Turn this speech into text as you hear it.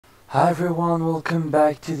Hi everyone, welcome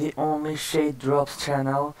back to the Only Shade Drops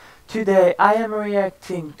channel. Today I am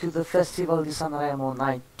reacting to the Festival Di Sanremo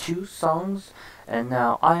Night 2 songs, and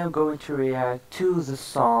now I am going to react to the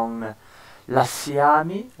song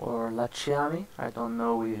Lasciami or Lasciami, I don't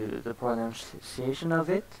know the pronunciation of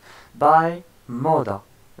it, by Modà.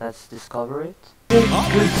 Let's discover it. Good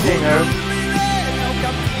singer.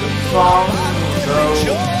 The song,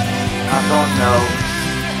 though, I don't know.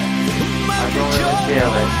 I don't really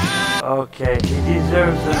feel it. Okay, he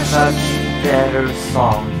deserves a much better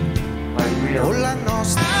song. Like real,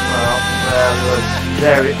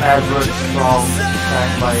 very average song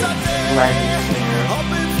sang by Splendid singer.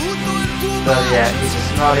 But yeah, it's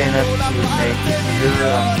not enough to make it good.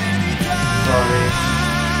 I'm sorry.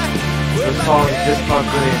 The song is just not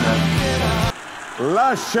good enough.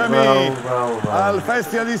 Lasciami al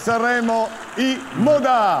Festival di Sanremo I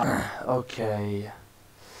Modà. Okay.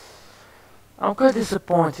 I'm quite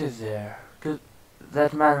disappointed there, because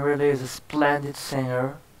that man really is a splendid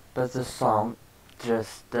singer, but the song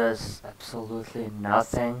just does absolutely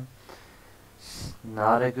nothing. It's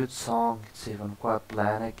not a good song, it's even quite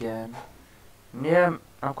bland again. Yeah,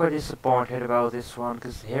 I'm quite disappointed about this one,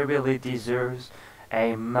 because he really deserves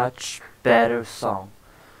a much better song.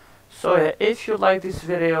 So yeah, if you like this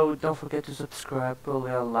video, don't forget to subscribe, pull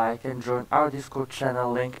a like, and join our Discord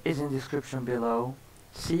channel. Link is in the description below.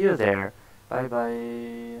 See you there. Bye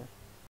bye.